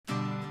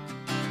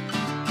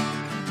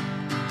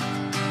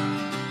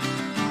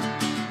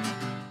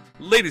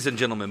Ladies and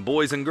gentlemen,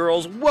 boys and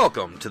girls,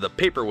 welcome to the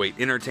Paperweight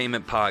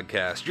Entertainment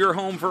Podcast, your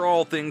home for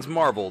all things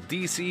Marvel,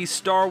 DC,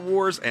 Star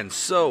Wars, and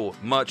so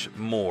much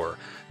more.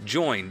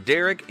 Join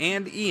Derek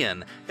and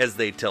Ian as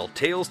they tell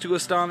tales to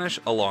astonish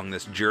along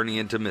this journey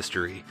into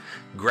mystery.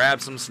 Grab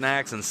some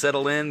snacks and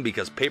settle in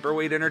because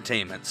Paperweight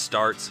Entertainment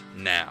starts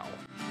now.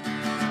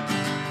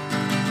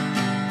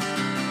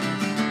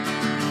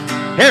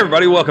 Hey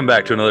everybody, welcome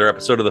back to another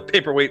episode of the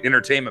Paperweight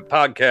Entertainment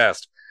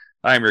Podcast.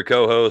 I'm your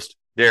co-host,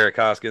 Derek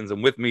Hoskins,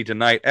 and with me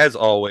tonight, as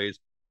always,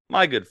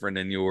 my good friend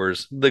and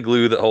yours, the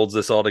glue that holds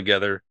this all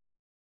together,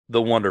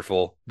 the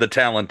wonderful, the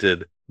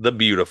talented, the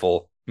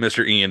beautiful,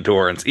 Mr. Ian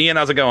Torrance. Ian,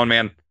 how's it going,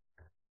 man?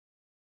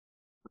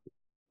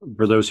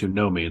 For those who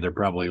know me, they're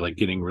probably like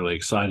getting really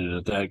excited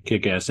at that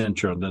kick-ass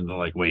intro, and then they're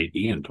like, "Wait,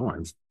 Ian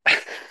Torrance?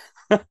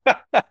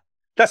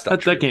 That's not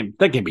true.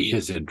 That can't be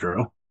his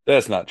intro."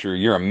 That's not true.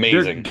 You're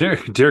amazing.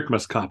 Derek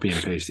must copy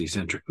and paste these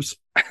intros.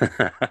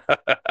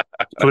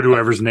 Put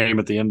whoever's name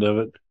at the end of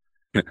it.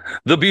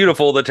 The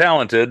beautiful, the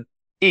talented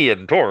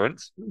Ian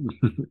Torrance.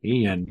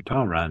 Ian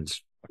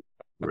Torrance.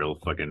 Real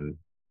fucking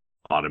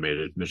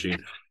automated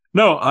machine.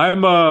 No,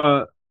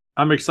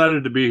 I'm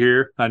excited to be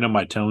here. I know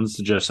my tone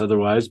suggests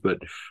otherwise, but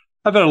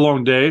I've had a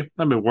long day.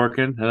 I've been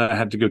working, and I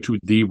had to go to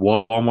the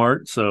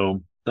Walmart,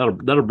 so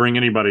that'll bring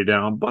anybody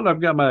down. But I've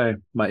got my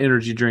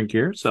energy drink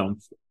here, so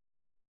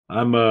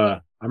I'm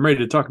ready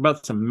to talk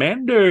about some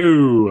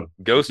Mando.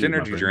 Ghost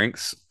Energy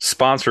Drinks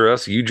sponsor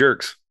us, you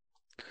jerks.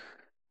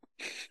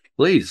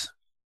 Please,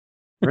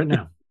 right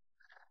now.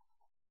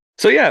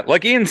 So yeah,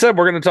 like Ian said,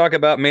 we're going to talk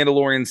about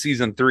Mandalorian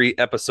Season 3,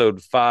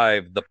 Episode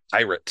 5, The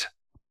Pirate.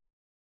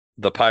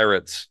 The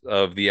Pirates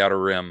of the Outer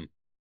Rim.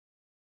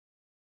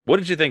 What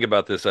did you think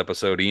about this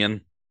episode,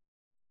 Ian?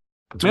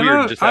 It's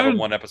weird just having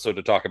one episode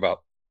to talk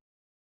about.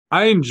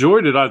 I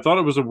enjoyed it. I thought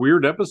it was a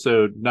weird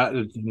episode. Not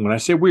when I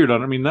say weird, I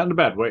don't mean that in a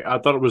bad way. I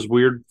thought it was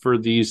weird for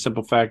the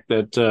simple fact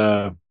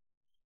that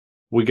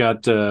we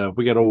got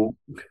a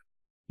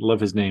love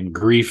his name,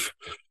 Grief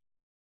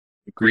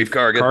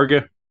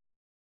Karga.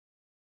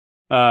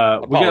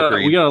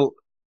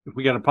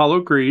 We got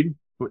Apollo Creed,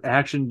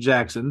 Action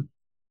Jackson,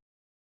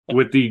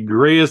 with the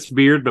grayest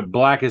beard but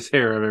blackest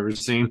hair I've ever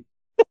seen.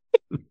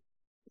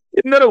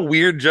 Isn't that a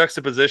weird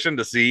juxtaposition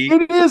to see?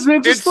 It is,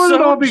 man. Just let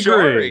it all be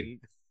jarring. gray.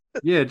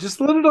 Yeah, just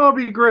let it all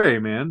be gray,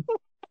 man.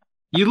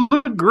 You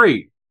look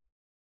great.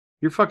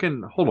 You're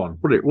fucking. Hold on.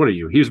 What are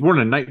you? He was born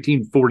in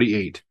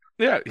 1948.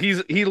 Yeah,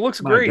 he looks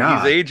great.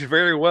 He's aged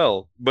very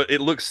well, but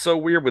it looks so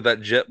weird with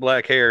that jet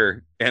black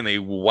hair and a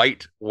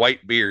white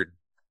beard.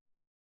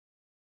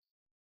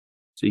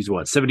 So he's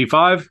what,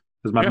 75?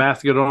 Is my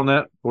math good on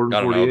that? I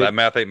don't know. That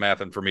math ain't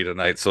mathing for me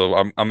tonight, so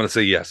I'm going to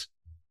say yes.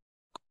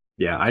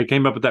 Yeah, I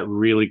came up with that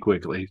really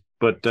quickly,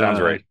 but sounds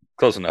right.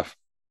 Close enough.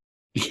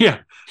 Yeah.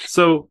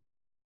 So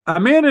a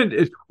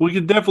man we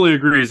can definitely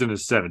agree he's in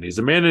his 70s.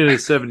 A man in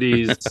his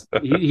 70s,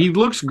 he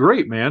looks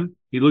great, man.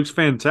 He looks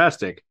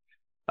fantastic.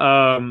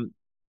 I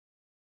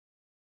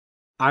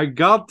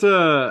got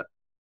a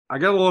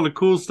lot of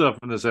cool stuff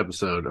in this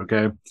episode.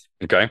 Okay.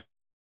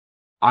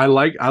 I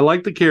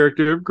like the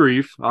character of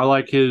Grief. I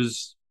like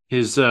his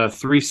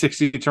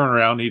 360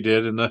 turnaround he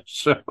did in the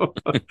show.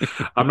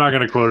 I'm not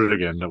going to quote it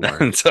again. Don't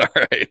worry. It's all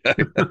right.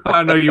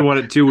 I know you won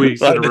it 2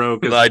 weeks in a row.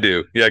 I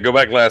do. Yeah, go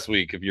back last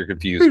week if you're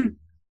confused.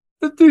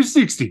 The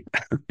 360.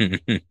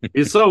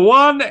 It's a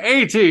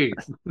 180.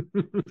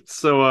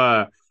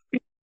 So,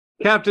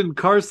 Captain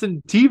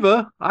Carson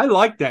Teva, I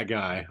like that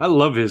guy. I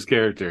love his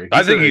character.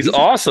 I think he's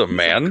awesome,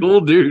 man.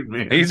 Cool dude,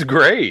 man. He's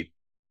great.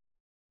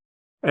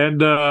 And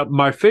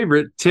my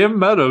favorite, Tim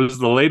Meadows,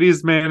 the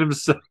ladies' man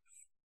himself.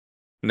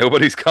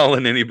 Nobody's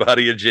calling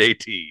anybody a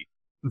JT.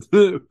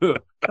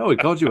 Oh, he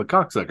called you a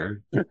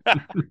cocksucker.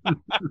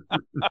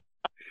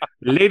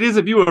 Ladies,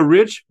 if you are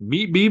rich,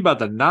 meet me by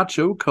the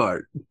nacho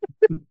cart.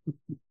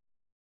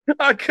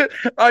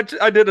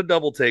 I did a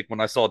double take when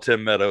I saw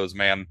Tim Meadows,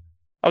 man.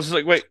 I was just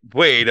like,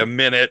 wait a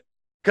minute.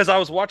 Because I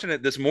was watching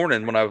it this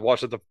morning when I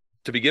watched it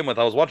to begin with.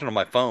 I was watching on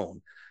my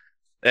phone.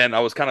 And I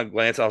was kind of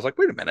glancing. I was like,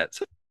 wait a minute.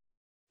 Is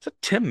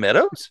that Tim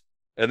Meadows?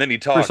 And then he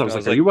talked. First, I was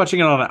like, are you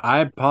watching it on an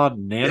iPod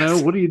Nano?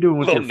 Yes. What are you doing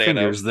with your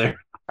fingers there?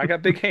 I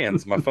got big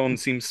hands. My phone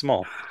seems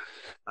small.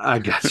 I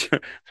got you.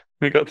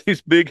 I got these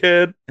big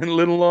head and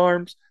little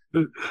arms.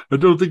 I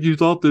don't think you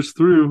thought this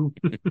through.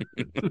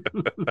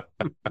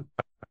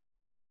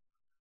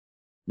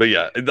 But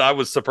yeah, I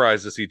was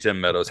surprised to see Tim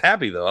Meadows.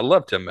 Happy, though. I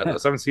love Tim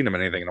Meadows. I haven't seen him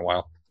in anything in a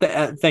while.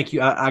 Thank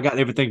you. I got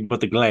everything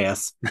but the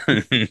glass.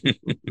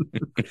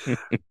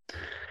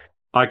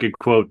 I could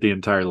quote the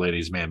entire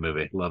Ladies' Man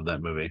movie. Love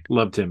that movie.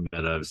 Love Tim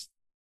Meadows.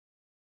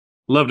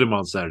 Loved him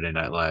on Saturday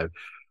Night Live.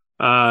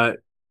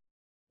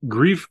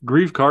 Grief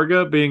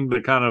Karga being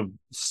the kind of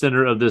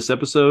center of this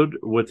episode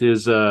with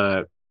his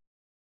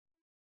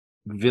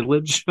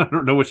village. I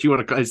don't know what you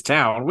want to call his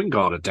town. We can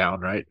call it a town,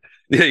 right?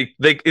 They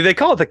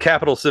call it the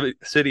capital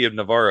city of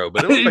Navarro,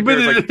 but it was like there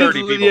was like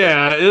 30 people.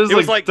 Yeah, it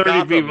was like 30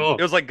 Gotham. people.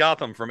 It was like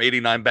Gotham from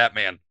 '89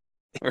 Batman.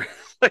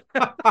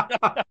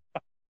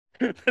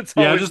 It's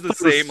yeah, always just the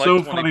same, like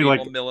so 20 funny, people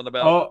like milling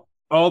about.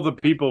 all the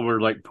people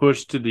were like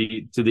pushed to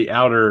the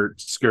outer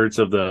skirts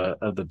of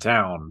the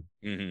town.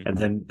 Mm-hmm. And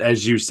then,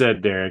 as you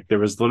said, Derek, there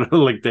was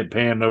literally like they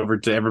pan over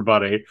to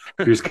everybody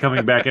who's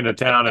coming back into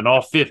town, and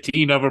all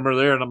 15 of them are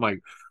there. And I'm like,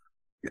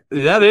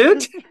 is that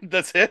it?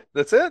 That's it.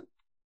 That's it.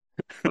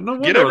 Well, no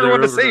Get wonder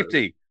everyone to they're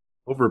safety.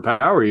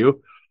 overpower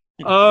you.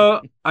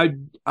 I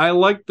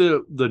like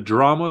the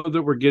drama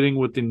that we're getting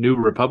with the New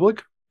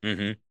Republic.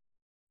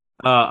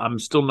 Mm-hmm. I'm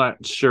still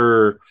not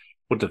sure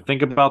what to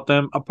think about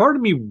them. A part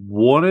of me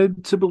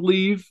wanted to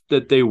believe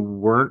that they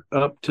weren't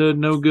up to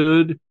no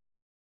good,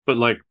 but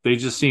like they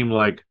just seem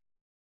like,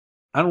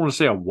 I don't want to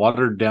say a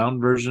watered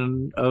down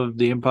version of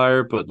the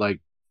Empire, but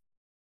like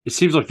it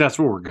seems like that's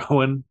where we're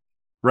going,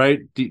 right?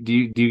 Do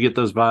you get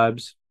those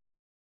vibes?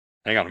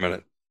 Hang on a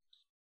minute.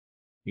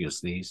 You gonna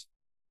sneeze?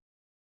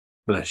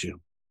 Bless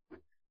you.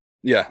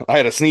 Yeah, I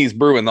had a sneeze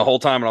brewing the whole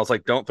time, and I was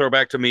like, "Don't throw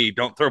back to me!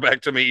 Don't throw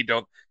back to me!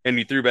 Don't!" And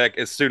you threw back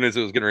as soon as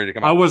it was getting ready to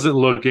come I out. wasn't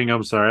looking.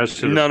 I'm sorry.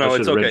 No,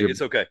 it's okay.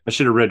 It's okay. I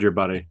should have read your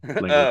body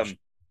language.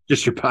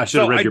 Just your. I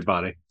should have read your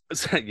body.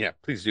 Yeah,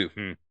 please do.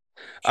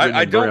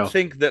 I don't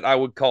think that I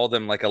would call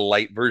them like a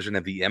light version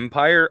of the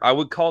Empire. I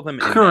would call them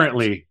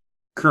currently.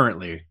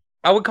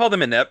 I would call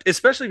them inept,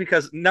 especially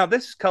because now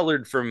this is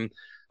colored from.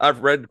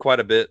 I've read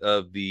quite a bit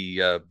of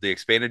the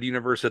expanded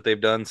universe that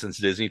they've done since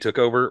Disney took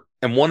over,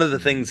 and one of the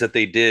things that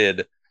they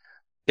did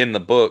in the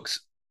books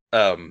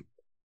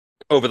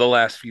over the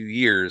last few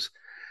years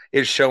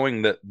is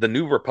showing that the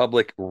New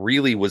Republic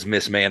really was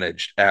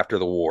mismanaged after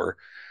the war.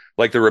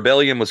 Like the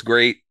rebellion was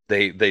great.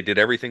 They did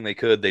everything they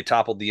could. They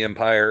toppled the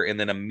Empire and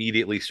then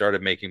immediately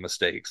started making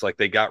mistakes. Like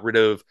they got rid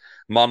of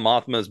Mon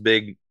Mothma's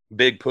big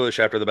push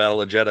after the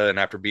Battle of Jeddah and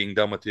after being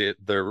done with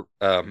the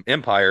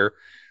Empire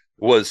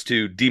was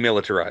to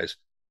demilitarize.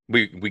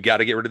 We got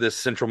to get rid of this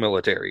central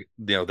military.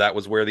 You know, that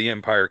was where the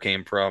Empire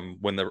came from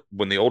when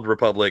the old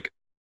Republic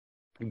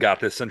got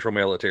this central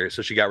military.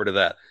 So she got rid of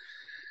that.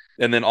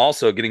 And then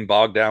also getting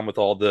bogged down with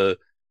all the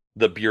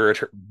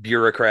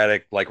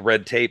bureaucratic like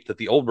red tape that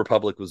the old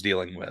Republic was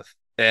dealing with,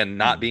 and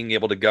not being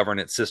able to govern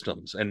its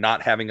systems and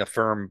not having a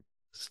firm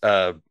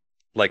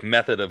like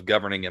method of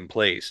governing in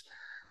place.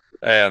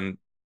 And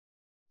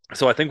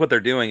so I think what they're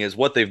doing is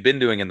what they've been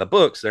doing in the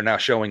books, they're now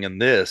showing in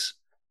this,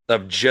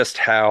 of just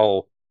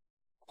how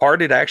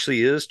hard it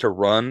actually is to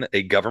run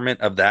a government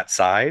of that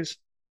size.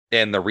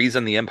 And the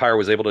reason the Empire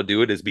was able to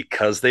do it is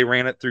because they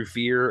ran it through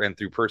fear and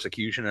through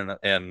persecution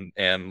and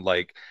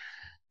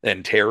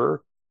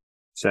terror.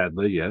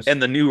 Sadly, yes.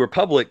 And the New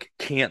Republic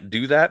can't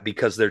do that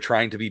because they're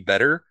trying to be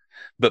better.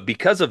 But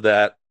because of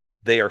that,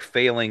 they are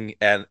failing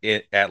at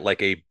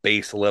like a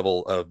base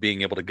level of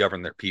being able to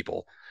govern their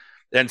people.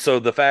 And so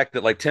the fact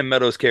that like Tim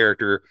Meadows'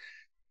 character,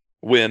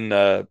 when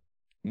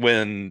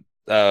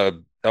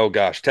oh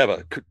gosh,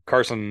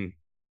 Carson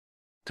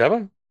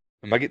Teva?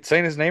 Am I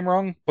saying his name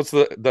wrong? What's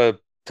the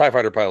TIE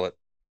fighter pilot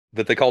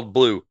that they called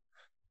Blue?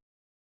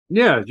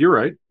 Yeah, you're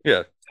right.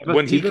 Yeah.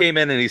 When he came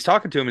in and he's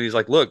talking to him and he's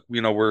like, look,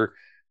 you know,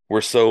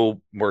 we're so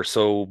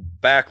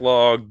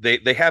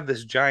backlogged. They have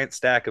this giant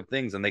stack of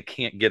things and they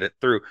can't get it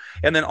through.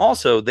 And then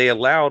also they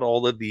allowed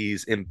all of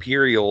these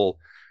Imperial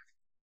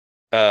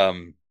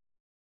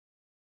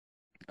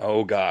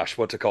oh gosh,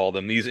 what to call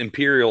them? These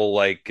Imperial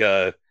like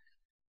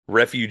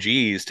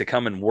refugees to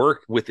come and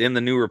work within the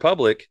New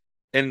Republic,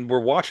 and we're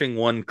watching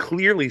one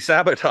clearly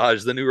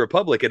sabotage the New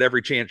Republic at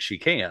every chance she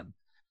can,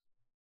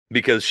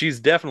 because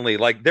she's definitely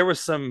like, there was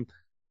some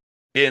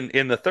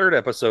in the third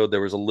episode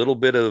there was a little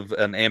bit of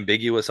an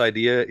ambiguous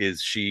idea.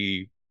 Is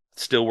she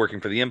still working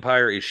for the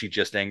Empire? Is she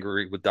just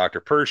angry with Dr.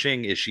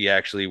 Pershing? Is she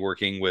actually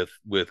working with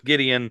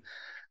Gideon?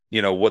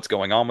 You know, what's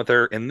going on with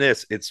her? In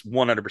this, it's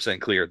 100%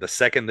 clear. The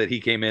second that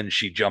he came in,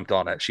 she jumped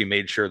on it. She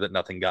made sure that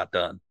nothing got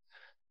done.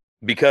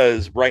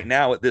 Because right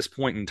now at this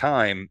point in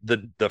time,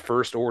 the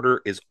First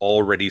Order is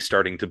already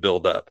starting to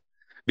build up.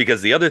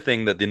 Because the other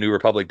thing that the New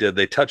Republic did,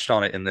 they touched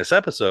on it in this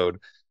episode,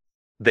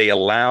 they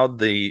allowed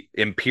the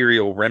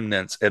Imperial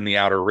remnants in the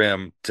Outer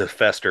Rim to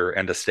fester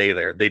and to stay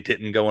there. They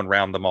didn't go and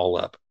round them all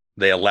up.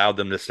 They allowed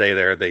them to stay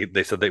there.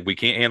 They said that we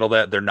can't handle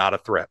that. They're not a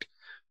threat.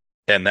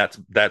 And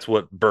that's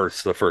what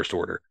births the First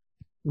Order.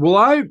 Well,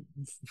 I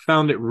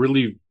found it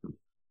really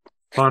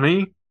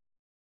funny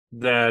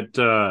that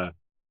the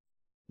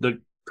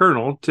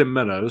Colonel Tim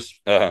Meadows,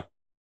 not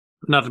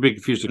to be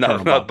confused with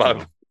Colonel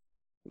Bob.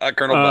 Not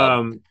Colonel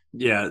Bob.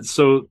 Yeah,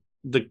 so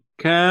the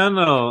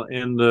Colonel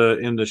in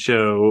the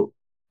show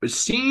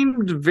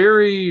seemed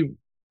very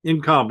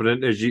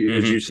incompetent, as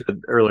you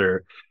said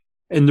earlier.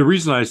 And the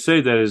reason I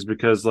say that is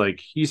because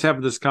like he's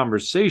having this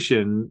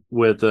conversation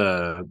with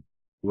the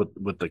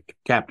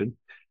captain,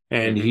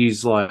 and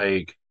he's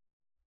like,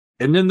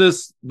 and then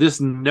this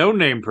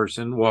no-name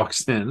person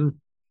walks in,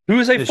 who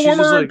is a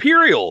former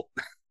Imperial.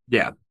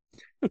 Yeah.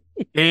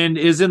 And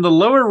is in the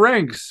lower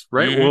ranks,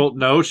 right? Well,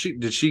 no,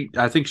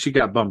 I think she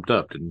got bumped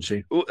up, didn't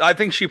she? I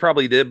think she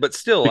probably did, but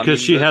still,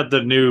 because she had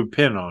the new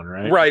pin on,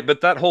 right? Right,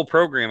 but that whole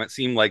program, it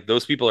seemed like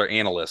those people are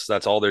analysts.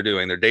 That's all they're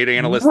doing. They're data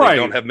analysts. Right. They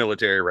don't have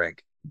military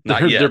rank.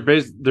 Not yet.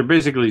 They're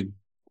basically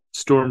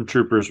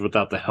stormtroopers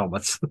without the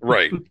helmets.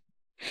 Right.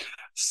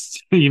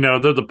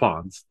 they're the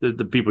pawns. They're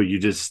the people you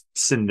just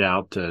send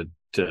out to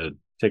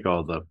take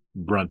all the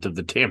brunt of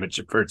the damage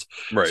at first.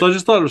 Right. So I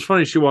just thought it was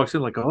funny. She walks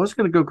in like, "Oh, I was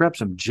going to go grab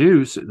some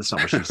juice." That's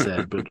not what she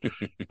said, but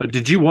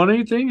did you want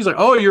anything? He's like,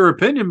 "Oh, your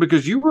opinion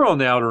because you were on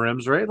the Outer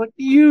Rims, right?" Like,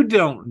 you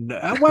don't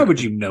know. Why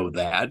would you know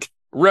that?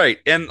 Right.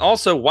 And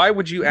also, why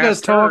would you guys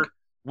ask her talk?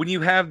 when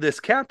you have this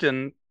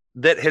captain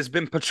that has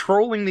been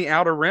patrolling the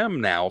Outer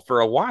Rim now for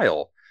a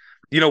while?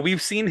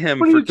 We've seen him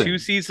What do for you two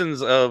think?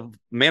 seasons of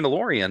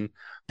Mandalorian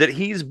that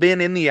he's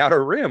been in the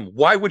Outer Rim.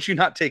 Why would you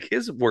not take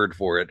his word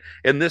for it?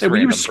 And this Hey,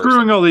 when you were random screwing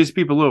person. all these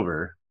people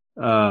over,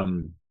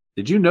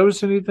 did you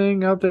notice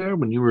anything out there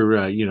when you were,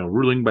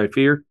 ruling by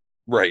fear?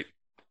 Right.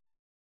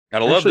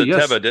 And I love Actually, that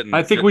yes. Teva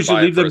I didn't think we didn't should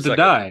buy it leave for a them to second.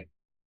 die.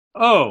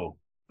 Oh,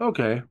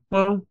 okay.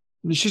 Well,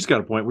 she's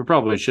got a point. We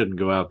probably shouldn't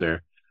go out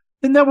there.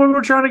 Isn't that what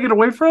we're trying to get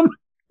away from?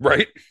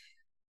 Right.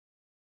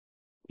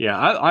 Yeah,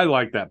 I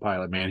like that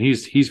pilot, man.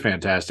 He's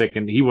fantastic,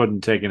 and he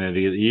wasn't taking it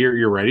either.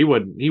 You're right.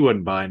 He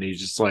wasn't buying. He's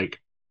just like,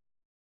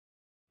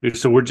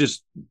 so we're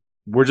just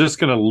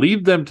gonna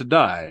leave them to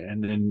die,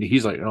 and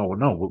he's like, oh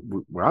no,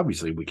 we're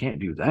obviously we can't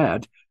do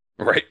that.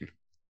 Right.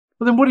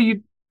 Well, then what are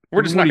you?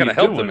 We're just What not are going you to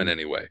help them in doing?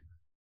 any way.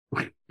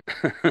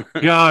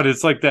 God,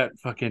 it's like that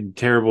fucking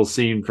terrible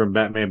scene from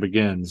Batman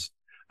Begins.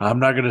 I'm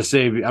not gonna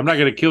save you. I'm not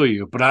gonna kill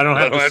you, but I don't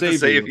But I have don't to have to save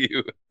save you.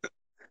 you.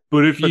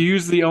 But if you But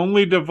use the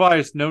only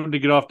device known to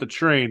get off the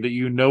train that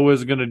you know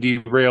is going to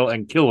derail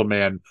and kill a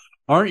man,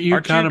 aren't you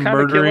aren't you kind of kind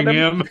of killing murdering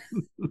him?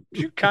 him? Aren't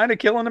you kind of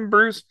killing him,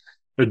 Bruce?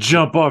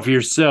 Jump off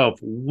yourself.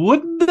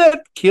 Wouldn't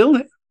that kill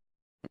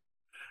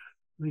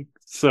him?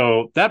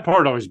 So that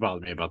part always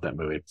bothered me about that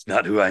movie. It's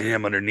not who I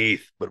am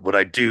underneath, but what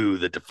I do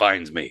that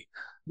defines me.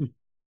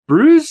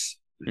 Bruce?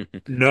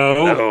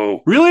 No.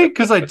 No. Really?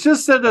 Because I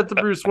just said that to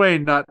Bruce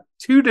Wayne not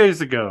 2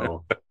 days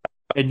ago.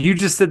 And you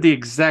just said the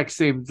exact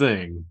same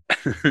thing.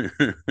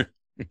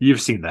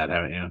 You've seen that,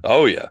 haven't you?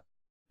 Oh yeah.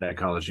 That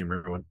college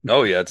humor one.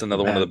 Oh yeah. It's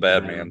another one of the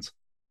bad Bad. mans.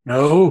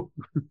 No.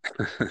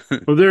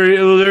 Well,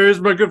 there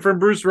is my good friend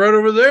Bruce right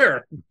over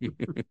there.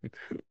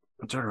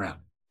 Turn around.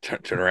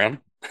 Turn around.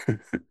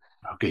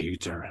 Okay, you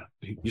turn around.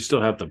 You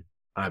still have the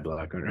eye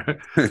black on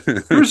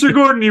your Bruce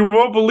Gordon, you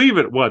won't believe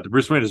it. What?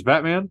 Bruce Wayne is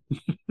Batman?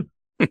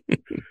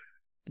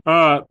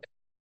 uh,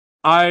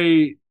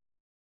 I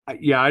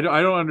I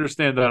don't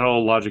understand that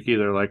whole logic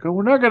either. Like, oh,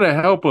 we're not going to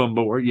help him,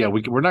 but we're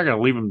not going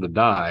to leave him to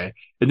die.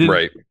 And then,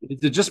 Right.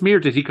 is it just me or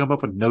did he come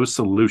up with no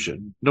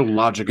solution, no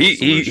logical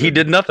solution? He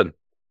did nothing.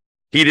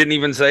 He didn't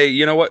even say,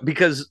 you know what?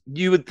 Because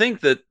you would think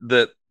that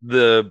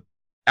the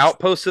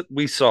outpost that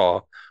we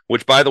saw,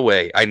 which by the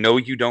way, I know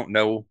you don't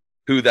know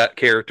who that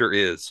character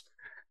is,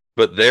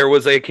 but there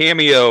was a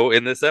cameo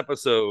in this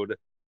episode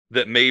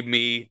that made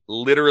me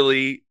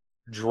literally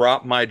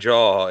drop my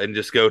jaw and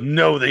just go,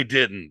 no, they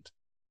didn't.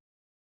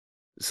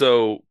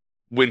 So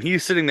when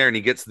he's sitting there and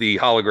he gets the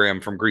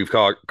hologram from Grief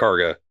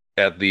Karga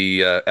at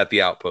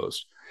the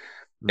outpost,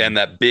 and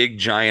that big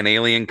giant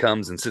alien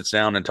comes and sits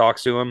down and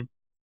talks to him,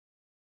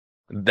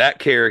 that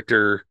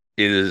character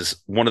is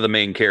one of the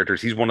main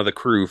characters. He's one of the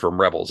crew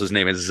from Rebels. His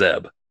name is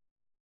Zeb.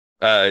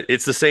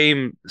 It's the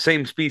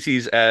same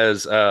species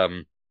as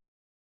oh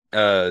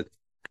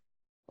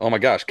my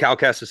gosh, Cal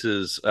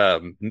Kestis's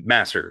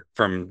master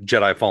from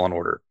Jedi Fallen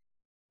Order.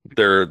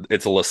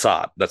 It's a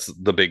Lasat. That's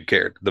the big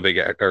character, the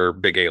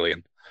big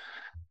alien.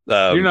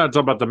 You're not talking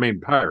about the main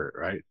pirate,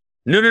 right?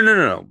 No.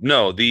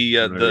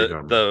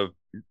 The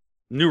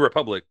New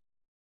Republic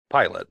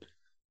pilot.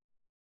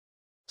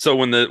 So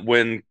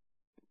when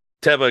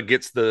Teva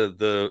gets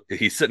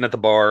he's sitting at the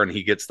bar and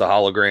he gets the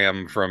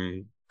hologram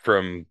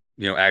from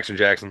Action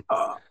Jackson.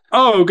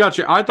 Oh,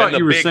 gotcha. I thought And the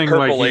you were big saying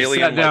like purple he alien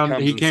sat down.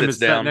 comes He and came and sits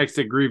sat down. next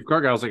to Grief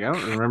Karga. I was like, I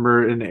don't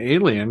remember an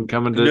alien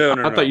coming to. No.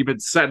 I thought you'd been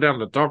sat down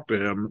to talk to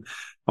him.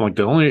 I'm like,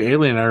 the only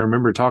alien I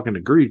remember talking to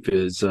Grief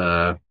is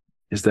that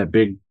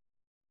big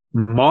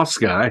moss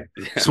guy,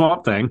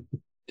 swamp thing.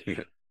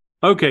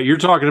 Okay, you're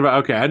talking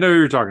about. Okay, I know who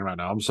you're talking about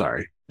now. I'm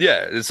sorry.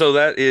 Yeah, so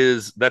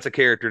that's a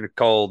character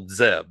called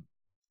Zeb.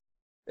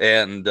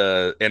 And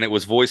it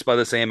was voiced by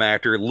the same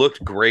actor.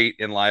 Looked great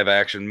in live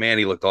action. Man,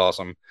 he looked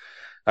awesome.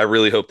 I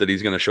really hope that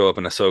he's going to show up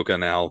in Ahsoka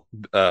now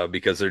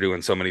because they're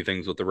doing so many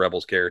things with the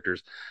Rebels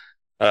characters.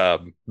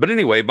 But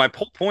anyway, my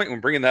whole point when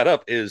bringing that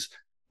up is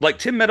like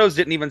Tim Meadows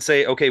didn't even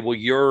say, okay, well,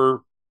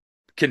 your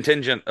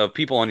contingent of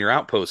people on your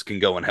outpost can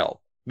go and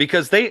help,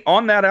 because they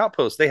on that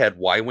outpost they had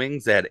Y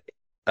wings, they had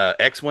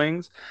X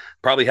wings,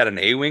 probably had an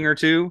A wing or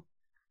two.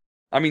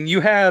 I mean,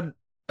 you had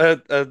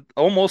a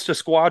almost a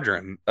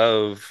squadron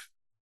of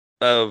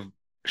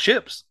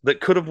ships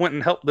that could have went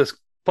and helped this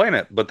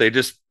planet, but they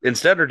just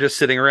instead are just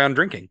sitting around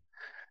drinking.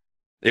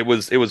 It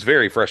was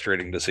very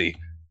frustrating to see.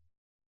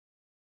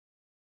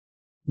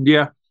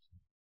 Yeah,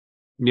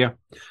 yeah.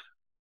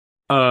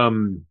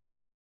 Um,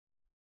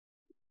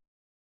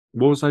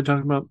 what was I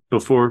talking about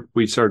before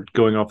we started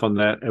going off on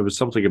that? It was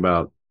something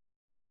about.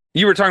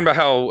 You were talking about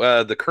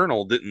how the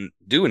colonel didn't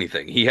do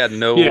anything. He had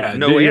no Yeah.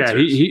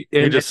 answers. He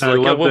And just I like,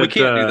 love well, we that.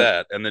 can't do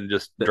that, and then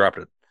just dropped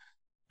it.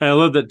 I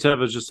love that Tev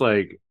was just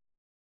like,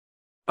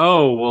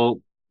 oh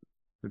well,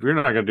 if you're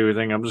not gonna do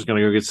anything, I'm just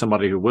gonna go get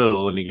somebody who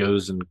will. And he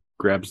goes and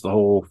grabs the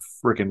whole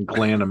freaking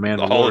clan of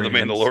All of the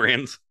Mandalorians.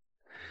 Mandalorians.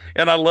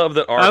 And I love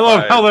that I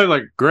love how R5. they're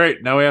like,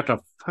 great, now we have to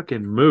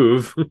fucking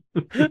move.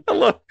 I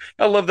love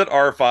I love that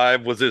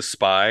R5 was his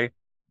spy.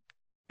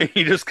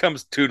 He just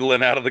comes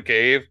tootling out of the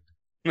cave.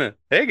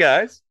 Hey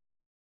guys,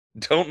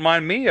 don't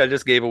mind me. I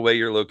just gave away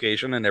your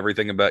location and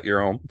everything about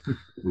your home.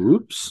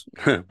 Oops.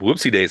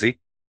 Whoopsie daisy.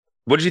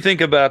 What did you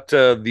think about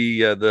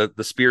the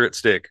spirit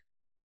stick,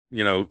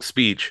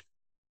 speech?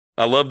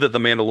 I love that the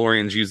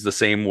Mandalorians use the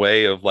same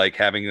way of like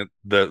having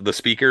the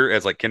speaker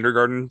as like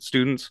kindergarten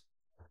students.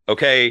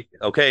 Okay,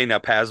 okay, now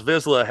Paz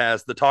Vizsla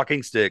has the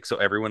talking stick, so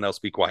everyone else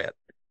be quiet.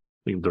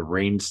 The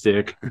rain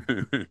stick.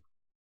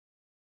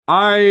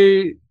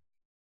 I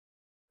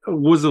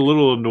was a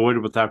little annoyed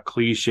with how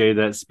cliche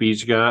that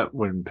speech got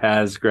when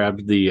Paz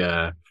grabbed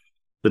the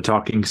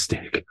talking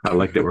stick. I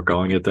like that we're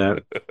calling it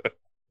that.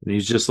 And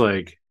he's just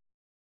like,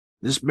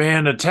 this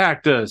man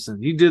attacked us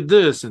and he did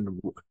this, and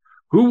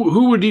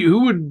who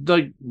would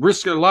like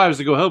risk their lives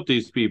to go help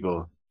these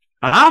people?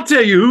 And I'll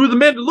tell you who, the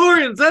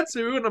Mandalorians, that's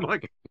who. And I'm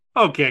like,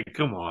 okay,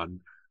 come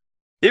on.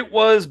 It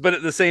was, but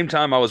at the same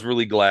time, I was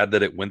really glad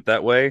that it went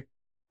that way.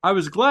 I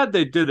was glad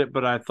they did it,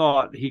 but I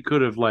thought he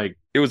could have like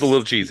It was a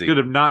little cheesy. could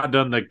have not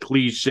done the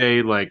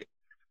cliche like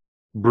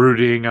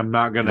brooding, I'm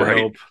not gonna Right.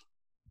 help.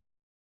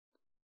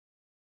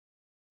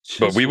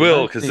 But we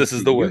will, because this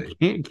is the way. You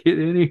can't get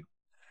any.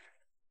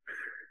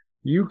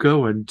 You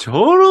go and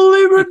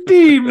totally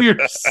redeem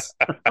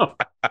yourself.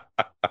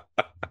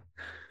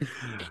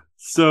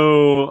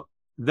 So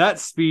that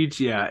speech,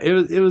 yeah,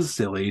 it was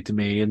silly to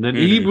me. And then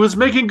he was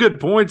making good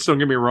points. Don't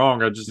get me wrong.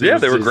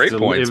 They were great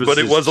points, but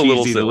it was a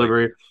little silly.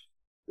 Delivery.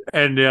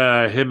 And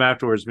him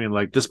afterwards being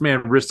like, this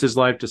man risked his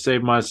life to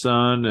save my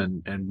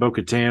son, and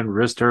Bo-Katan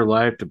risked her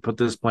life to put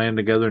this plan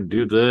together and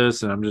do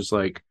this. And I'm just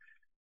like,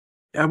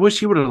 I wish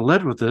he would have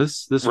led with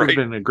this. This would have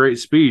been a great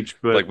speech.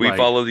 But like, we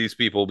follow these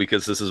people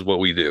because this is what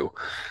we do.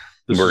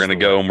 We're going to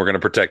go and we're going to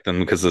protect them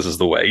because this is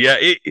the way. Yeah,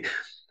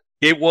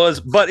 it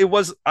was, but it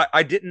was,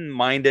 I didn't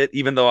mind it,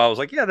 even though I was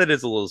like, yeah, that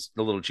is a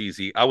little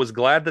cheesy. I was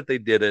glad that they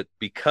did it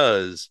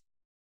because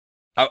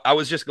I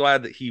was just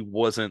glad that he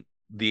wasn't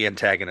the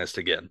antagonist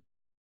again,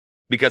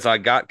 because I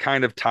got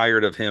kind of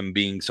tired of him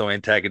being so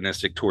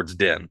antagonistic towards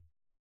Din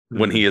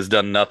when he has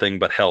done nothing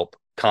but help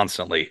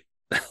constantly.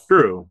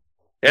 True.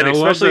 And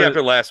especially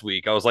after last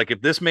week, I was like, if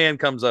this man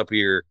comes up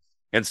here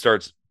and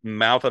starts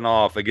mouthing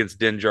off against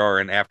Din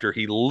Djarin after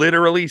he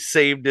literally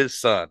saved his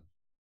son,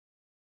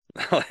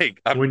 like,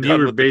 when you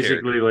were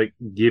basically like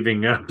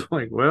giving up,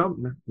 like, well,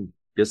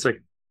 guess I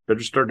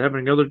better start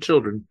having other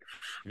children.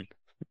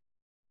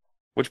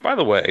 Which, by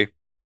the way,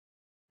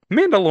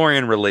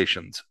 Mandalorian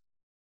relations.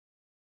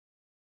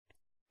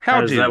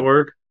 How does that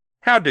work?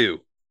 How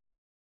do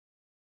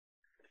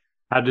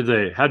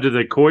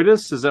they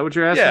coitus? Is that what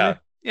you're asking me?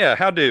 Yeah,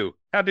 how do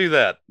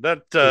that?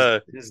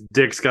 That his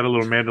dick's got a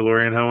little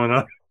Mandalorian helmet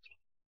on.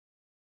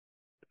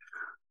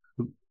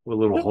 With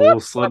a little hole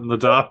slit in the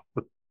top.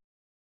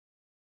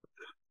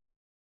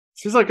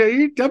 She's like,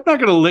 I'm not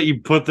going to let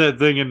you put that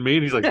thing in me.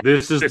 And he's like,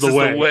 this is the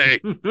way.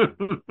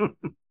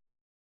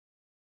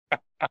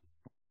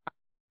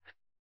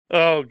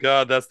 Oh,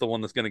 God, that's the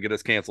one that's going to get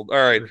us canceled. All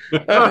right.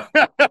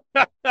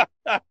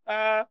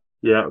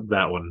 Yeah,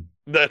 that one.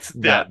 That's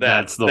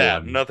the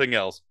one. Nothing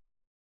else.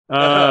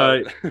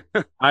 I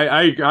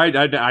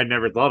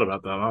never thought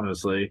about that,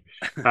 honestly.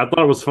 I thought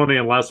it was funny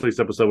in last week's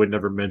episode we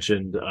never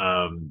mentioned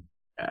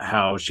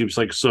how she was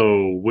like,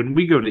 so when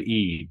we go to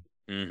eat,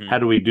 how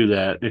do we do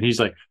that? And he's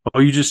like, oh,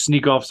 you just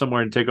sneak off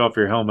somewhere and take off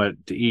your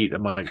helmet to eat.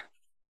 I'm like,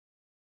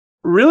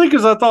 really?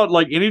 Because I thought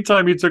like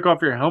anytime you took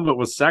off your helmet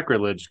was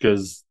sacrilege,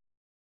 because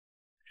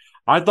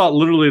I thought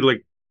literally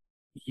like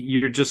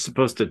you're just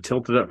supposed to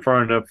tilt it up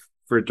far enough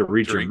for it to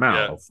reach your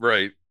mouth. Yeah,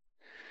 right.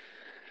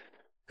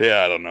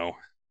 Yeah, I don't know.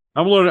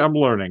 I'm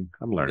learning.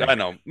 I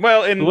know.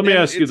 Well, and let me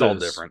ask you it's this. all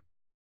different.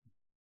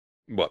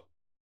 What?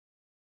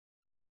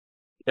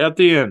 At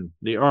the end,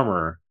 the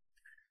armorer.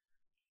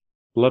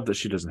 Love that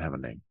she doesn't have a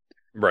name.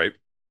 Right.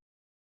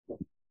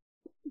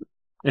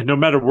 And no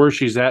matter where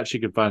she's at, she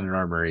can find an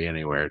armory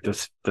anywhere. It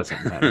just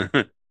doesn't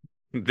matter.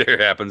 There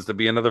happens to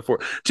be another four.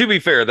 To be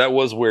fair, that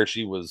was where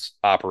she was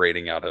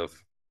operating out of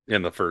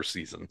in the first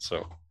season.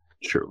 So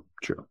true.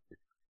 So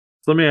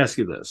let me ask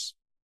you this.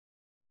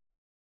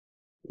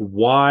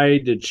 Why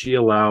did she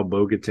allow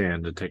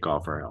Bo-Katan to take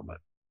off her helmet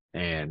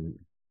and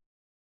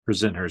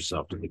present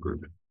herself to the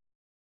group?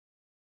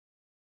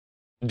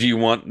 Do you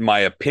want my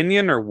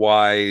opinion or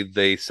why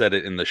they said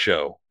it in the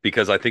show?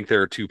 Because I think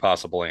there are two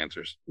possible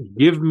answers.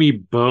 Give me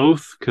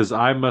both, because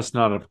I must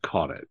not have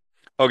caught it.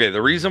 Okay,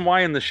 the reason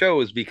why in the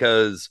show is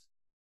because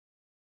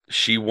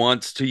she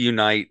wants to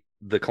unite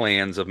the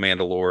clans of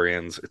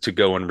Mandalorians to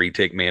go and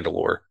retake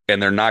Mandalore.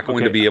 And they're not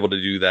going to be able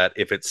to do that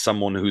if it's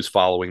someone who's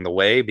following the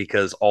way,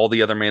 because all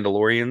the other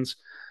Mandalorians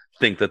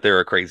think that they're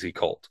a crazy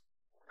cult.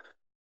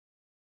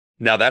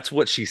 Now, that's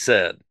what she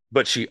said.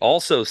 But she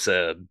also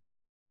said,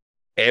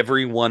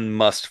 everyone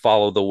must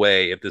follow the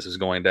way if this is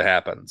going to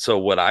happen. So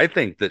what I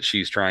think that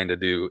she's trying to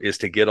do is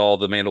to get all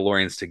the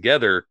Mandalorians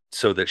together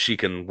so that she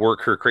can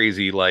work her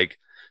crazy like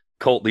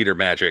cult leader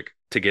magic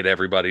to get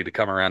everybody to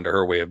come around to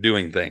her way of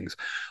doing things.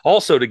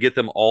 Also to get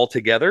them all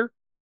together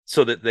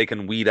so that they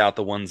can weed out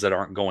the ones that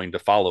aren't going to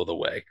follow the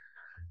way.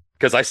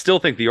 Because I still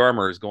think the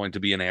armor is going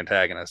to be an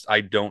antagonist. I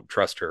don't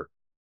trust her.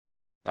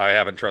 I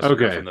haven't trusted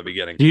her from the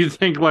beginning. Do you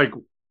think like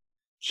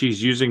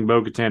she's using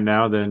Bo-Katan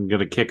now, then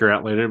gonna kick her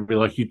out later and be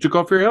like, "You took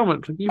off your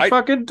helmet. You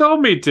fucking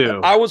told me to."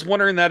 I was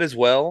wondering that as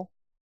well,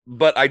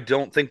 but I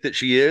don't think that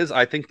she is.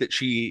 I think that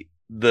it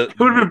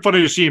would have been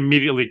funny if she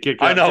immediately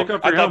kicked out. I know.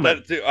 I thought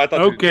that too. I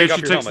thought okay,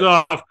 she takes it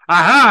off.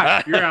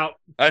 Aha! You're out.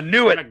 I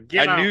knew it.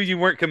 I knew you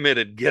weren't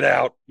committed. Get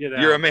out.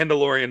 You're a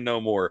Mandalorian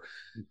no more.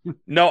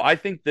 No, I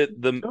think that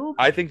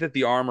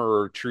the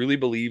armorer truly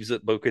believes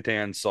that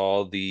Bo-Katan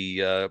saw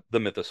the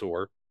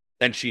mythosaur,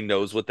 and she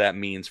knows what that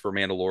means for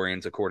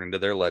Mandalorians according to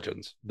their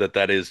legends.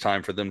 That is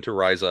time for them to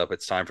rise up.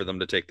 It's time for them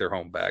to take their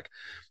home back.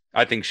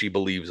 I think she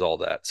believes all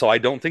that. So I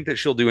don't think that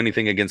she'll do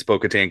anything against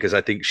Bo-Katan because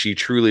I think she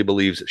truly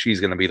believes that she's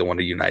going to be the one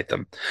to unite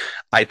them.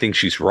 I think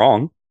she's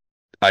wrong.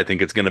 I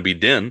think it's going to be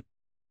Din,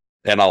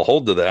 and I'll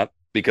hold to that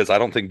because I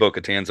don't think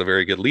Bo-Katan's a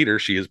very good leader.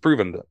 She has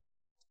proven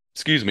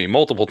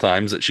multiple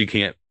times that she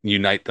can't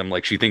unite them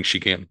like she thinks she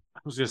can.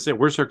 I was going to say,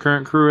 where's her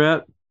current crew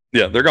at?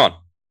 Yeah, they're gone.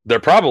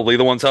 They're probably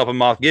the ones helping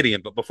Moff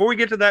Gideon. But before we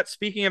get to that,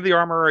 speaking of the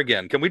armorer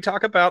again, can we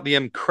talk about the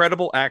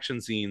incredible action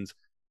scenes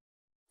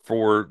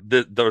for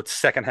the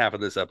second half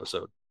of this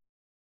episode?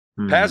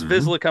 Paz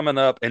Vizsla coming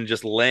up and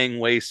just laying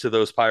waste to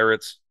those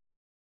pirates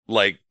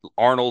like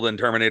Arnold in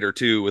Terminator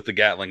 2 with the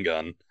Gatling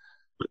gun.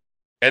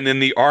 And then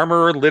the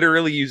armorer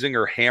literally using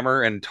her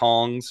hammer and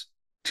tongs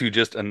to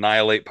just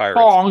annihilate pirates.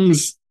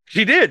 Tongs!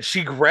 She did.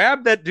 She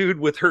grabbed that dude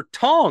with her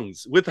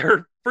tongs, with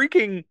her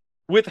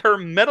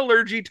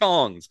metallurgy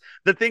tongs,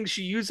 the thing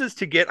she uses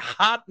to get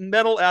hot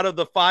metal out of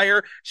the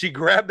fire. She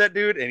grabbed that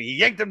dude and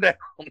yanked him down.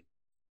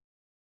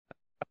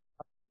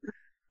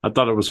 I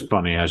thought it was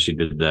funny how she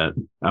did that.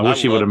 I wish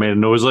she would have made a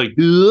noise like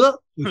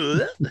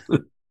and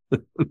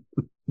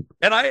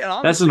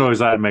that's the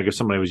noise I'd make if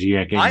somebody was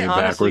yanking me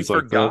backwards.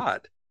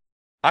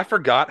 I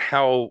forgot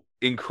how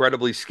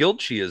incredibly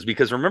skilled she is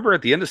because remember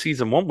at the end of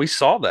season 1 we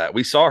saw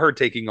her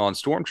taking on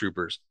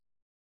stormtroopers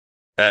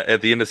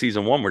at the end of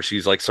season 1 where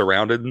she's like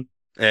surrounded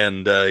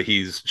and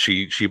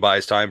she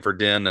buys time for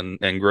Din and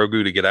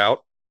Grogu to get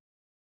out.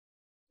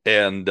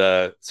 And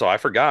so I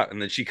forgot.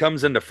 And then she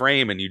comes into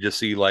frame and you just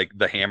see like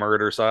the hammer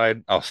at her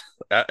side.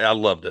 I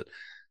loved it.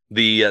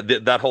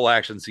 That whole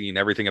action scene,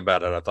 everything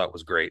about it, I thought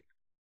was great.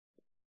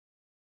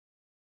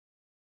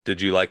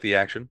 Did you like the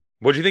action?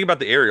 What do you think about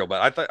the aerial?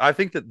 But I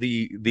think that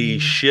the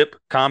ship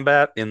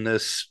combat in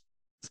this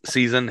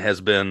season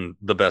has been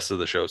the best of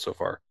the show so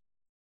far.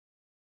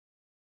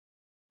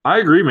 I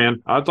agree,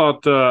 man. I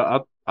thought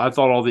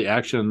all the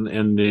action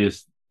in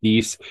this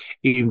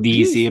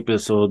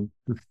episode,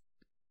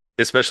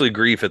 especially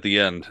Grief at the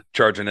end,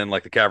 charging in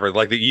like the cavalry,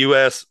 like the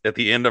U.S. at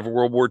the end of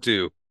World War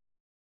II,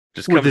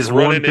 just comes with his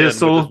running in with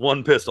his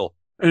one pistol,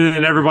 and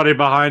then everybody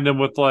behind him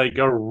with like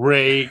a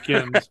rake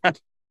and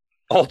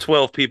all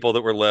 12 people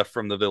that were left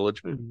from the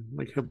village,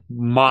 like a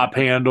mop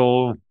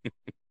handle.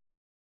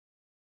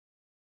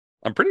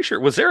 I'm pretty sure.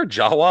 Was there a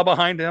Jawa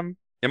behind him?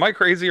 Am I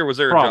crazy, or was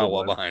there a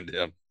Jawa behind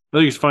him? I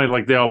think it's funny,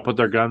 like they all put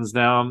their guns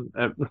down.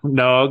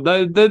 No,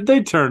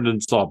 they turned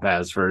and saw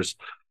Paz first.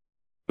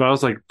 But I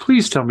was like,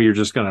 please tell me you're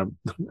just gonna.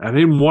 I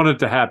didn't want it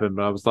to happen,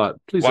 but I was thought,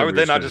 please. Why would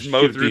they not just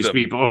mow through these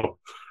people?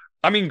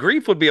 I mean,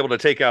 Grief would be able to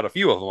take out a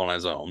few of them on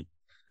his own.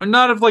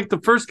 Not if like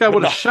the first guy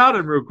would have shot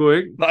him real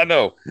quick. I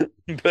know,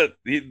 but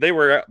they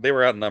were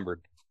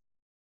outnumbered.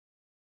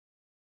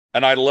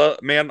 And I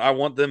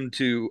want them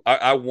to.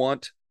 I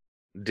want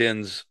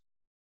Din's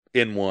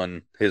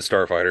N1, his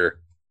starfighter.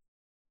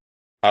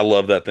 I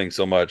love that thing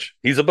so much.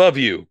 He's above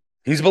you.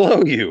 He's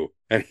below you.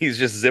 And he's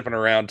just zipping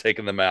around,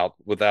 taking them out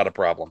without a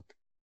problem.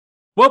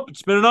 Well,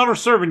 it's been an honor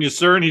serving you,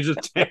 sir. And he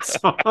just takes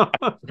off.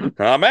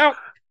 I'm out.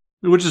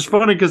 Which is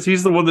funny because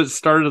he's the one that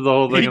started the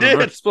whole thing in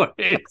the first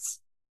place.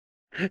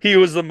 He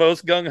was the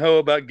most gung-ho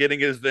about getting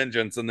his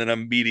vengeance and then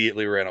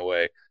immediately ran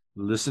away.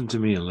 Listen to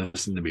me and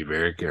listen to me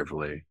very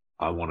carefully.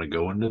 I want to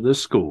go into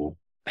this school.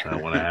 I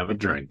want to have a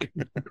drink.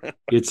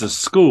 It's a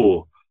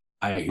school.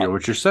 I hear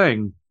what you're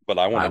saying. But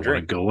I want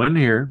to go in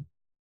here.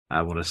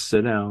 I want to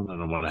sit down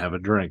and I want to have a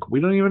drink. We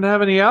don't even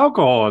have any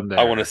alcohol in there.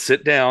 I want to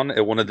sit down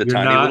at one of the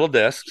tiny little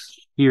desks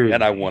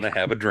and I want to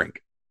have a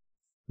drink.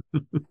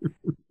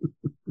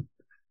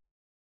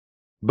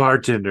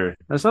 Bartender.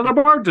 That's not a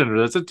bartender.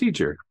 That's a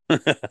teacher.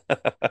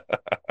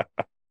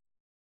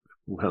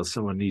 Well,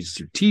 someone needs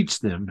to teach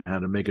them how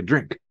to make a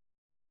drink.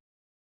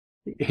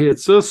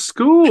 It's a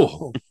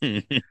school.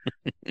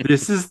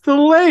 This is the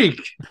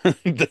lake.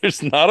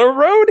 There's not a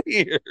road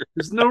here.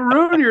 There's no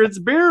road here. It's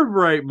bare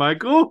bright,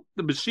 Michael.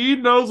 The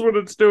machine knows what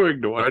it's doing,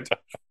 Dwight.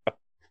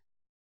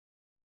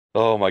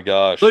 Oh my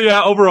gosh. So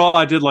yeah, overall,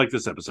 I did like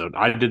this episode.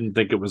 I didn't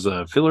think it was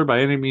a filler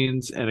by any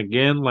means. And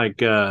again,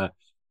 like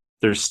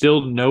There's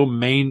still no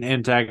main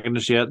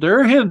antagonist yet. There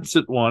are hints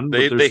at one, but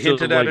there's They still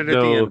hinted at like it at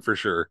the no. end for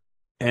sure.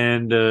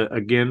 And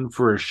again,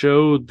 for a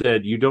show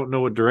that you don't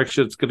know what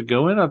direction it's going to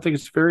go in, I think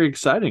it's very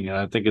exciting. And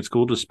I think it's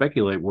cool to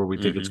speculate where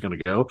we think it's going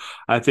to go.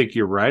 I think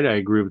you're right. I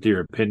agree with your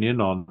opinion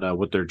on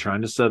what they're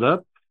trying to set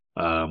up.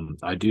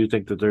 I do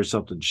think that there's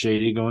something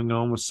shady going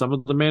on with some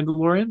of the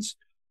Mandalorians.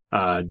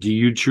 Do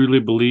you truly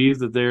believe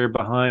that they're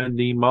behind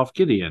the Moff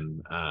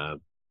Gideon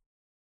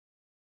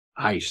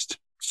heist,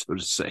 so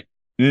to say?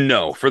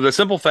 No, for the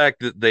simple fact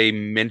that they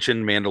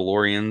mentioned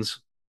Mandalorians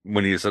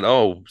when he said,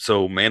 "Oh,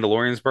 so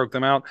Mandalorians broke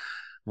them out."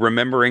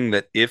 Remembering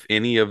that if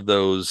any of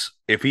those,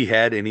 if he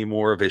had any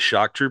more of his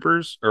shock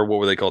troopers, or what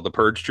were they called? The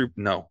purge troop?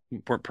 No,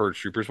 weren't purge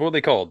troopers. What were they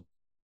called?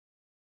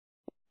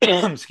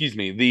 Excuse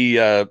me.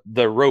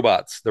 The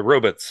robots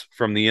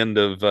from the end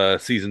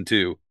of season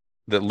 2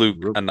 that Luke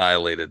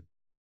annihilated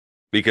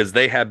because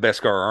they had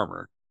Beskar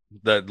armor.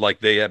 That like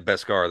they had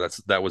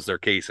Beskar. That was their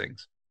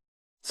casings.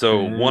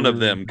 So one of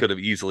them could have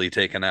easily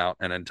taken out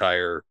an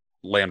entire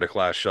Lambda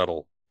class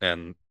shuttle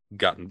and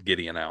gotten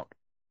Gideon out.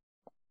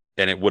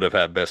 And it would have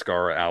had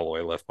Beskar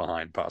alloy left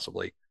behind,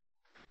 possibly.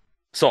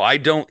 So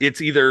it's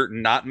either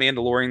not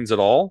Mandalorians at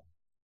all,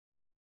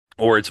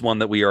 or it's one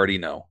that we already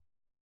know.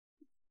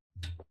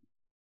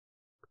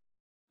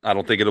 I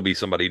don't think it'll be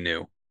somebody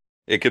new.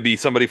 It could be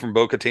somebody from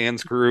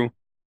Bo-Katan's crew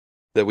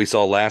that we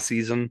saw last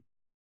season.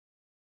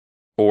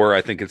 Or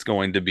I think it's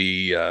going to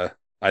be, I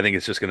think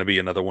it's just going to be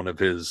another one of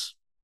his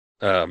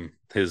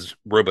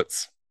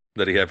robots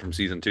that he had from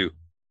season 2.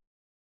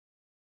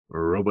 A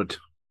robot.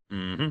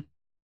 Mm-hmm.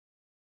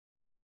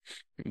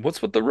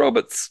 What's with the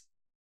robots?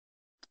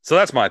 So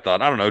that's my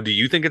thought. I don't know. Do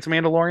you think it's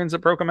Mandalorians that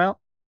broke them out?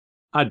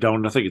 I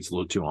don't. I think it's a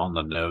little too on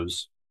the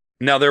nose.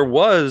 Now there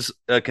was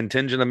a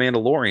contingent of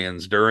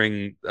Mandalorians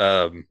during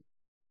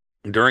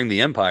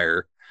the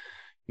Empire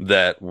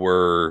that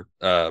were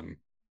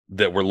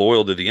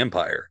loyal to the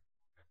Empire.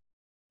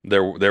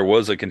 There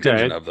was a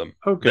contingent of them.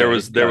 Okay,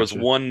 there was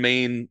one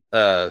main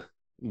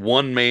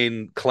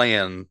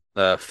clan.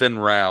 Finn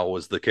Rao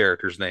was the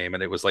character's name,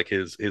 and it was like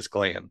his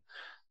clan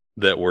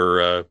that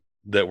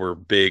were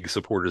big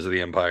supporters of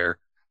the Empire.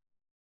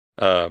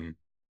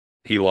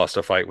 He lost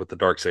a fight with the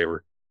Darksaber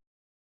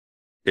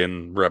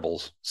in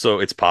Rebels, so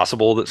it's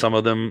possible that some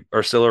of them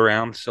are still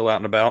around, still out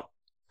and about.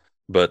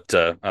 But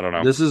I don't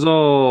know. This is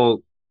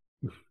all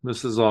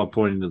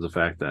pointing to the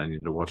fact that I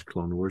need to watch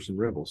Clone Wars and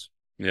Rebels.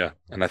 Yeah,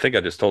 and I think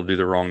I just told you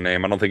the wrong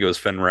name. I don't think it was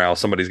Finn Rao.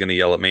 Somebody's going to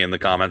yell at me in the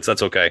comments.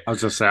 That's okay. I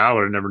was just saying I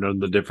would have never known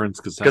the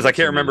difference because I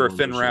can't remember if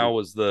Finn Rao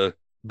was the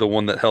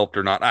one that helped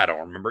or not. I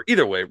don't remember.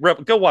 Either way,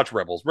 go watch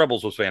Rebels.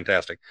 Rebels was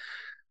fantastic.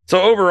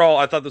 So overall,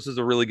 I thought this was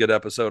a really good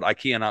episode. I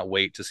cannot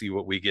wait to see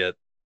what we get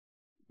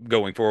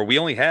going forward. We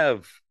only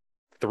have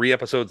 3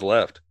 episodes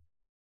left.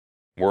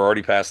 We're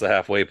already past the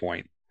halfway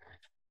point.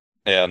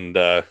 And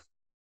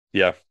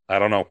yeah, I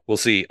don't know. We'll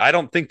see. I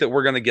don't think that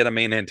we're going to get a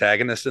main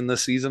antagonist in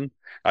this season.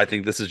 I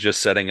think this is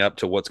just setting up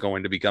to what's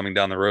going to be coming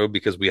down the road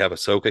because we have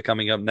Ahsoka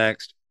coming up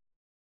next.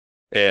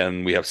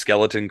 And we have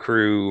Skeleton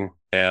Crew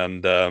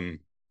and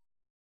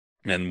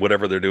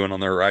whatever they're doing on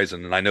the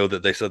horizon. And I know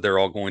that they said they're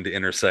all going to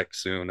intersect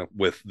soon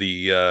with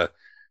the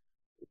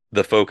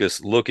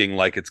focus looking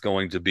like it's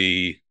going to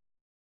be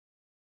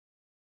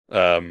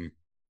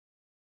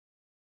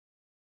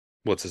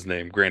what's his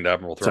name? Grand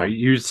Admiral Thrawn. Sorry,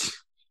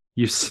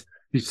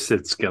 you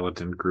said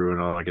Skeleton Crew,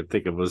 and all I could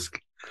think of was,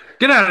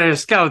 "Get out of here,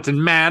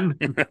 Skeleton Man!"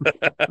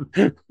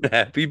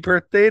 Happy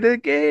birthday to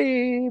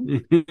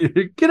Gabe!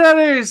 Get out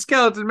of here,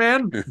 Skeleton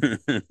Man!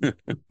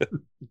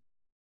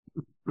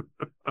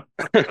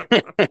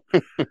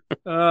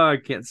 I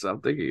can't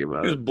stop thinking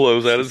about it. Just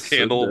blows out his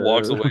candle and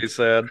walks away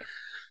sad.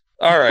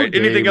 All right. Okay.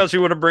 Anything else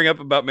you want to bring up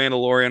about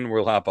Mandalorian?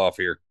 We'll hop off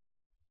here.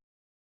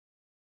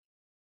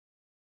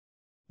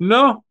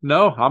 No,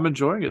 I'm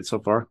enjoying it so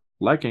far.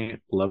 Liking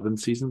it. Loving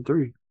season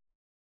 3.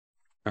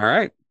 All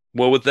right.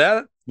 Well, with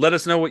that, let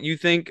us know what you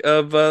think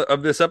of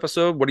this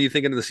episode. What are you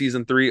thinking of the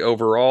season 3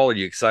 overall? Are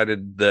you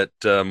excited that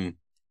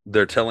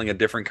they're telling a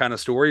different kind of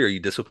story? Are you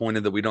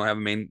disappointed that we don't have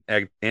a main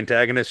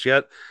antagonist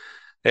yet?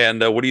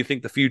 And what do you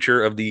think the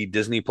future of the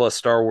Disney Plus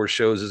Star Wars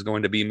shows is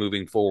going to be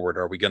moving forward?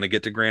 Are we going to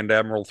get to Grand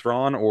Admiral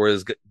Thrawn, or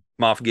is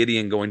Moff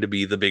Gideon going to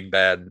be the big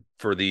bad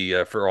for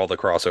all the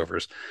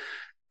crossovers?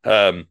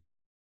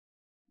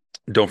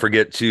 Don't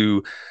forget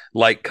to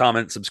like,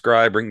 comment,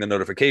 subscribe, ring the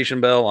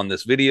notification bell on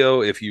this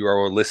video. If you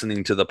are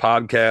listening to the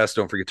podcast,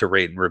 don't forget to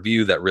rate and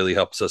review. That really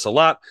helps us a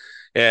lot.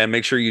 And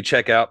make sure you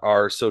check out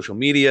our social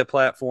media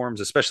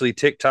platforms, especially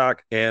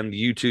TikTok and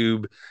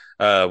YouTube.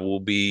 I'll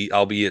be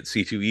at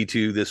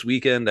C2E2 this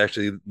weekend.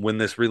 Actually, when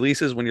this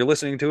releases, when you're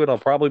listening to it, I'll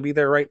probably be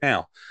there right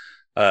now.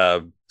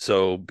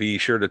 So be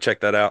sure to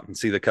check that out and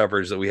see the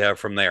coverage that we have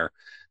from there.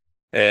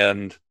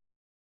 And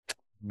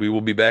we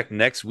will be back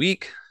next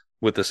week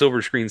with the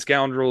Silver Screen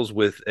Scoundrels,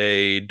 with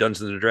a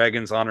Dungeons and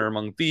Dragons Honor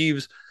Among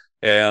Thieves,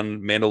 and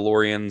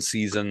Mandalorian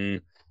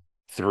season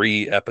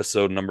 3,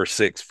 episode number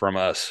 6 from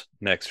us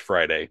next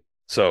Friday.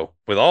 So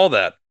with all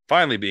that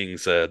finally being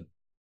said,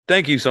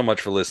 Thank you so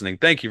much for listening.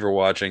 Thank you for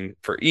watching.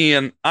 For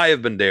Ian, I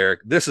have been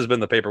Derek. This has been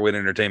the Paperweight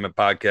Entertainment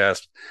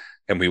Podcast,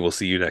 and we will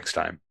see you next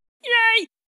time.